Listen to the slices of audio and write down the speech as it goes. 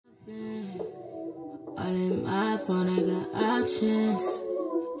my phone, I got options,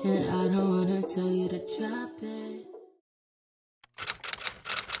 and I don't wanna tell you to drop it.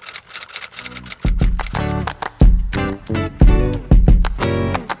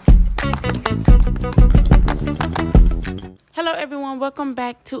 Hello everyone, welcome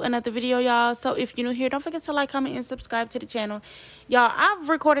back to another video, y'all. So if you're new here, don't forget to like, comment, and subscribe to the channel. Y'all, I've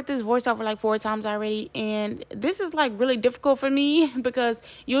recorded this voiceover like 4 times already, and this is like really difficult for me because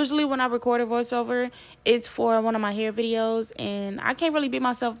usually when I record a voiceover, it's for one of my hair videos, and I can't really be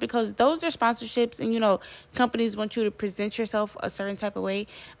myself because those are sponsorships, and you know, companies want you to present yourself a certain type of way.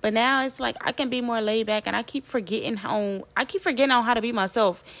 But now it's like I can be more laid back, and I keep forgetting on how to be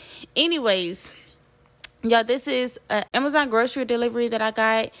myself. Anyways, yeah, this is an Amazon grocery delivery that I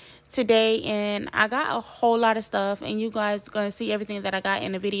got today, and I got a whole lot of stuff, and you guys are going to see everything that I got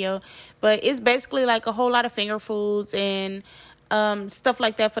in the video. But it's basically like a whole lot of finger foods and stuff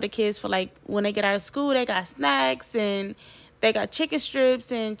like that for the kids, for like when they get out of school. They got snacks, and they got chicken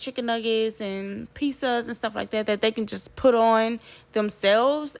strips and chicken nuggets and pizzas and stuff like that that they can just put on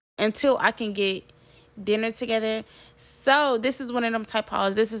themselves until I can get dinner together. So this is one of them type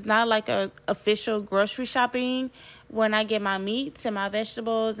hauls. This is not like a official grocery shopping when I get my meats and my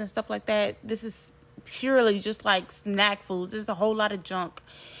vegetables and stuff like that. This is purely just like snack foods. There's a whole lot of junk.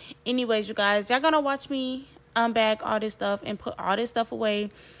 Anyways, you guys, y'all gonna watch me unbag all this stuff and put all this stuff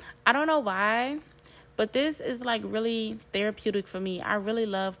away. I don't know why, but this is like really therapeutic for me. I really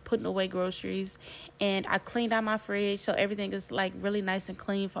love putting away groceries, and I cleaned out my fridge so everything is like really nice and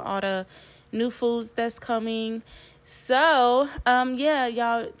clean for all the new foods that's coming. So yeah,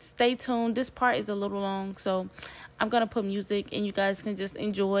 y'all stay tuned. This part is a little long, so I'm gonna put music and you guys can just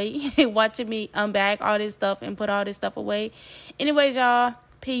enjoy watching me unbag all this stuff and put all this stuff away. Anyways, y'all,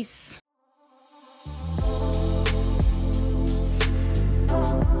 peace.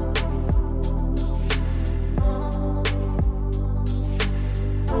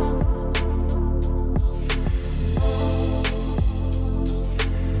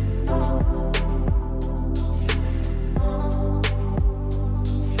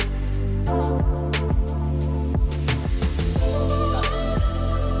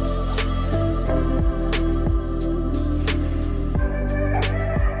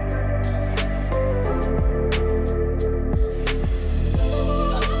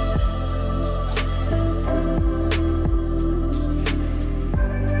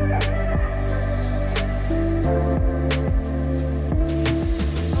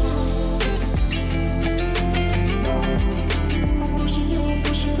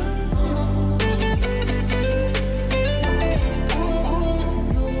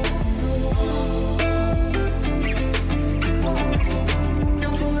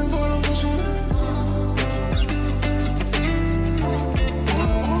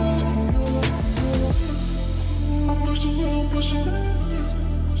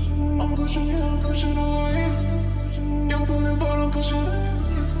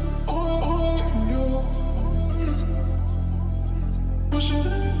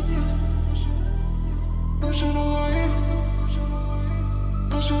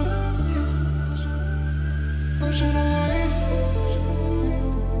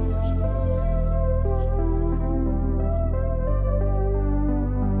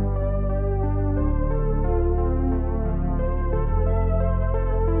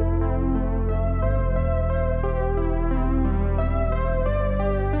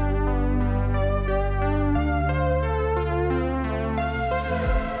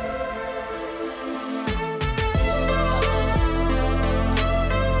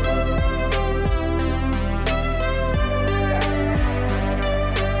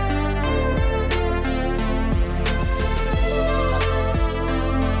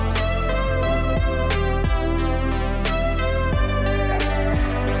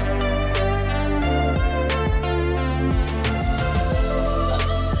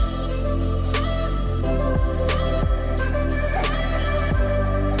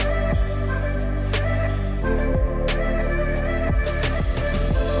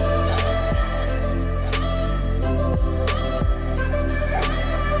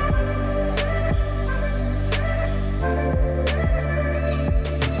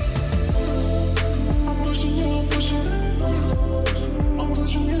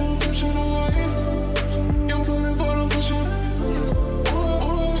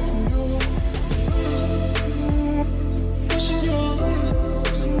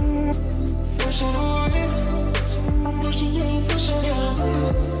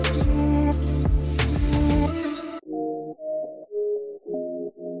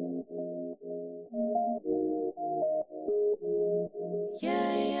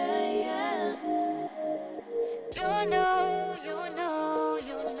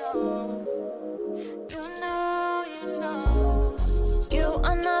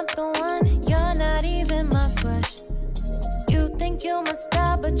 know my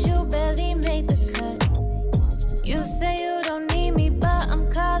style, but you barely made the cut. You say you don't need me, but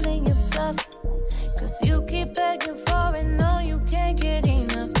I'm calling you bluff. Cause you keep begging for it, no, you can't get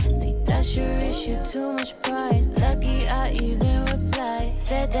enough. See, that's your issue, too much pride. Lucky I even replied.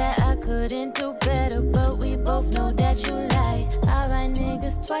 Said that I couldn't do better, but we both know that you lied. I write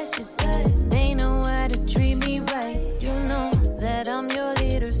niggas twice your size. They know how to treat me right. You know that I'm your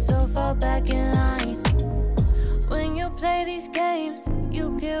leader, so fall back in line. When you play these games,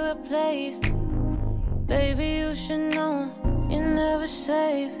 you get replaced. Baby, you should know you're never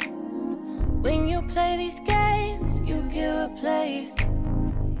safe. When you play these games, you get replaced.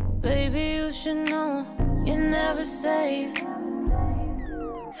 Baby, you should know you're never safe.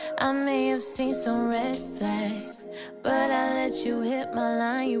 I may have seen some red flags, but I let you hit my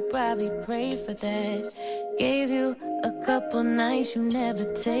line. You probably prayed for that. Gave you a couple nights you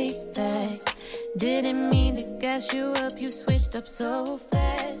never take back. Didn't mean to gas you up, you switched up so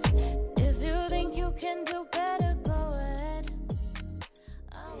fast. If you think you can do better, go ahead.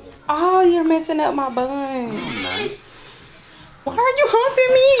 Oh, you're messing up my bun. Why are you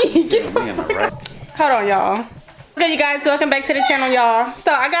humping me? Get Hold on, y'all. Okay, you guys, welcome back to the channel, y'all.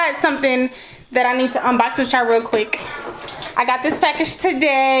 So I got something that I need to unbox with y'all real quick. I got this package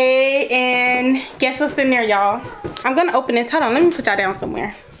today, and guess what's in there, y'all? I'm gonna open this. Hold on, let me put y'all down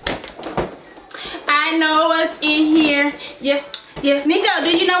somewhere. I know what's in here. Yeah. Nico,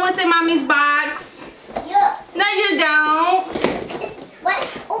 do you know what's in mommy's box? Yeah. No, you don't.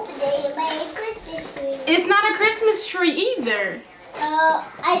 What's open there? My Christmas tree. It's not a Christmas tree either.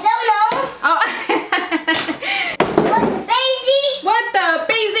 I don't know. Oh. What the baby? What the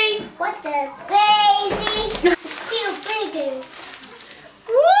busy? What the baby? Still bigger.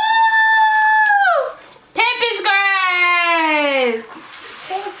 Woo! Pampas Grass.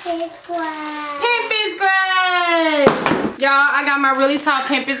 Pampas Grass. Pampas Grass. Y'all, I got my really tall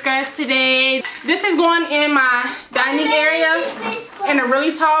Pampas Grass today. This is going in my dining area in a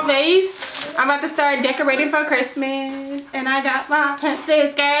really tall vase. I'm about to start decorating for Christmas, and I got my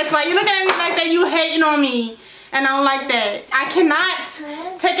Pampas Grass. Why you looking at me like that? You hating on me, and I don't like that. I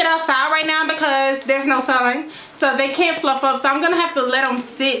cannot take it outside right now because there's no sun, so they can't fluff up. So I'm gonna have to let them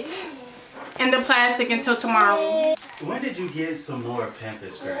sit in the plastic until tomorrow. When did you get some more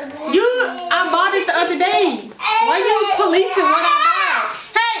Pampas Grass? I bought it the other day. Why you policing what I bought?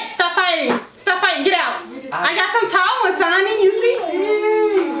 Hey, stop fighting. Stop fighting. Get out. I got some tall ones, Sonny. You see?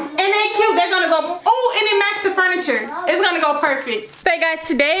 And they cute. They're gonna go. Oh, and it matched the furniture. It's gonna go perfect. So guys,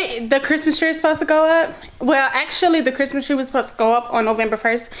 today the Christmas tree is supposed to go up. Well, actually the Christmas tree was supposed to go up on November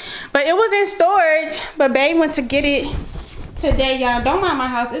 1st, but it was in storage. But Babe went to get it today, y'all. Don't mind my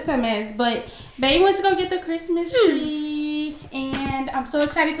house. It's a mess. But Babe went to go get the Christmas tree, and I'm so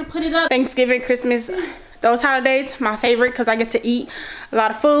excited to put it up. Thanksgiving, Christmas, those holidays, my favorite, because I get to eat a lot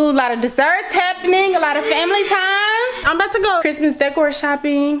of food, a lot of desserts happening, a lot of family time. I'm about to go Christmas decor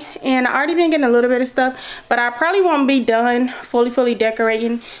shopping, and I already been getting a little bit of stuff, but I probably won't be done fully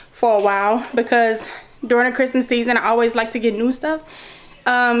decorating for a while, because during the Christmas season I always like to get new stuff.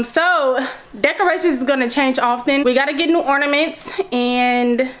 So decorations is gonna change often. We gotta get new ornaments,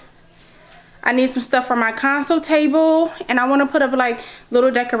 and I need some stuff for my console table, and I want to put up like little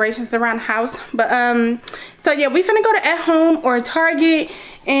decorations around the house. But so yeah, we finna go to At Home or Target,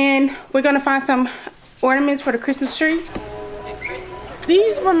 and we're gonna find some ornaments for the Christmas tree.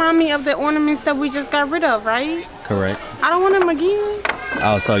 These remind me of the ornaments that we just got rid of, right? Correct. I don't want them again.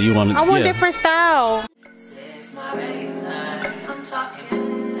 Oh, so you want to? I want different style.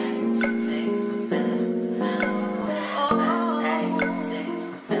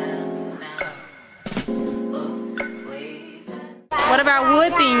 What about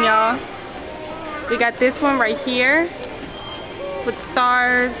wood theme, y'all? We got this one right here with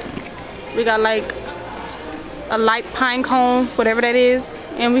stars. We got like a light pine cone, whatever that is,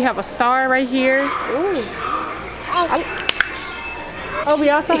 and we have a star right here. Ooh. Oh, we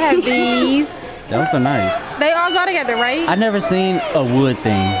also have these. Those are nice. They all go together, right? I never seen a wood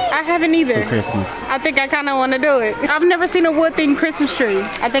thing. I haven't either. For Christmas. I think I kind of want to do it. I've never seen a wood themed Christmas tree.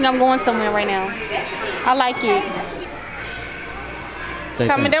 I think I'm going somewhere right now. I like it.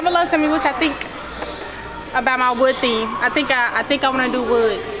 Comment down below, tell me what y'all think about my wood theme. I think I want to do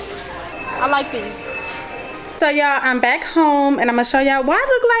wood. I like these. So y'all, I'm back home, and I'm gonna show y'all why I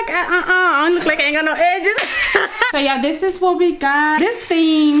look like I ain't got no edges. So y'all, this is what we got. This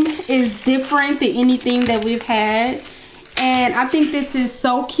theme is different than anything that we've had, and I think this is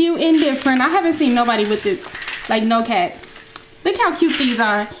so cute and different. I haven't seen nobody with this, like no cat. Look how cute these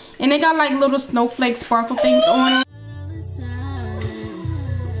are, and they got like little snowflake sparkle things on them.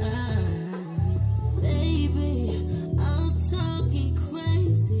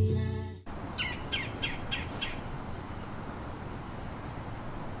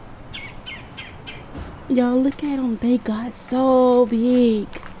 Y'all look at them. They got so big.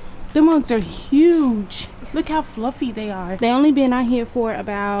 Them ones are huge. Look how fluffy they are. They only been out here for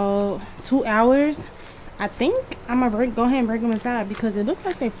about 2 hours. I think I'm gonna go ahead and bring them inside because it looked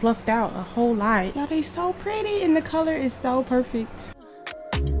like they fluffed out a whole lot. Y'all, they so pretty and the color is so perfect.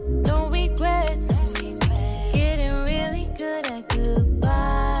 No regrets. Getting really good at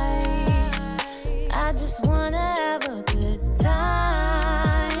goodbye. I just wanna